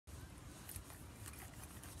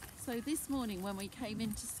So this morning when we came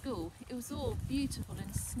into school, it was all beautiful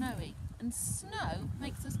and snowy, and snow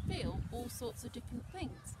makes us feel all sorts of different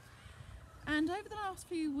things. And over the last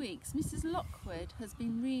few weeks, Mrs Lockwood has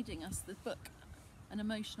been reading us the book An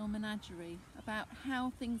Emotional Menagerie about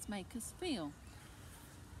how things make us feel.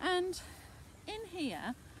 And in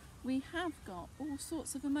here we have got all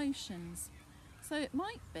sorts of emotions. So it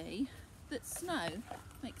might be that snow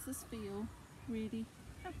makes us feel really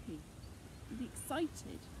happy, really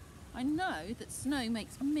excited. I know that snow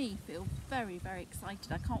makes me feel very, very excited.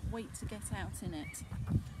 I can't wait to get out in it.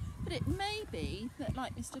 But it may be that,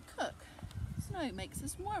 like Mr Cook, snow makes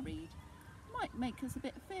us worried, might make us a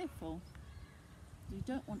bit fearful. We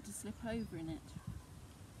don't want to slip over in it.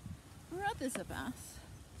 For others of us,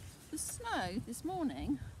 the snow this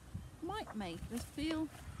morning might make us feel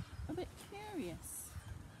a bit curious,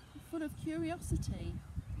 full of curiosity.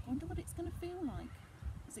 I wonder what it's going to feel like.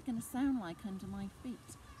 What's it going to sound like under my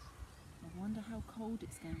feet? I wonder how cold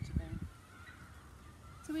it's going to be.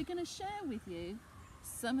 So we're going to share with you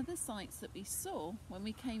some of the sights that we saw when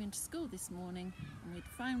we came into school this morning and we'd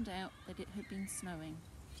found out that it had been snowing.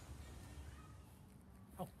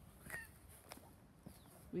 Oh.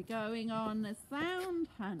 We're going on a sound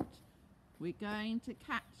hunt. We're going to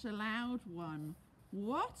catch a loud one.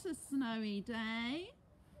 What a snowy day!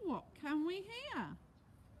 What can we hear?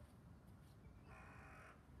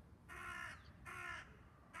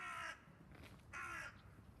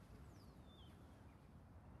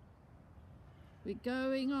 We're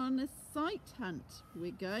going on a sight hunt.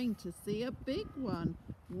 We're going to see a big one.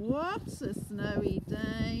 What a snowy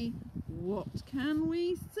day! What can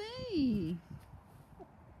we see?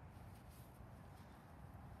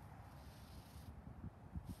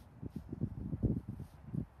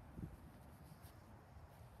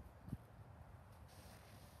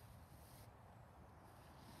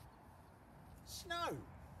 Snow.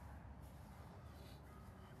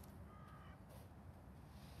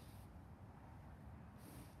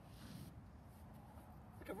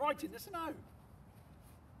 Look, I'm right in the snow.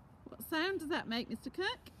 What sound does that make, Mr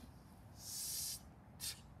Cook?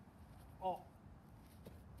 Oh.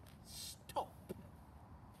 Stop.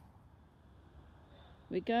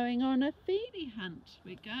 We're going on a feely hunt.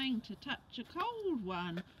 We're going to touch a cold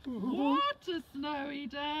one. What a snowy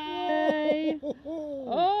day!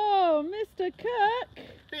 Oh, Mr Cook!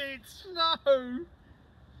 It's snow.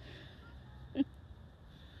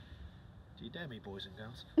 Do you dare me, boys and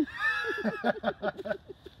girls?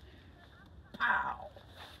 Pow!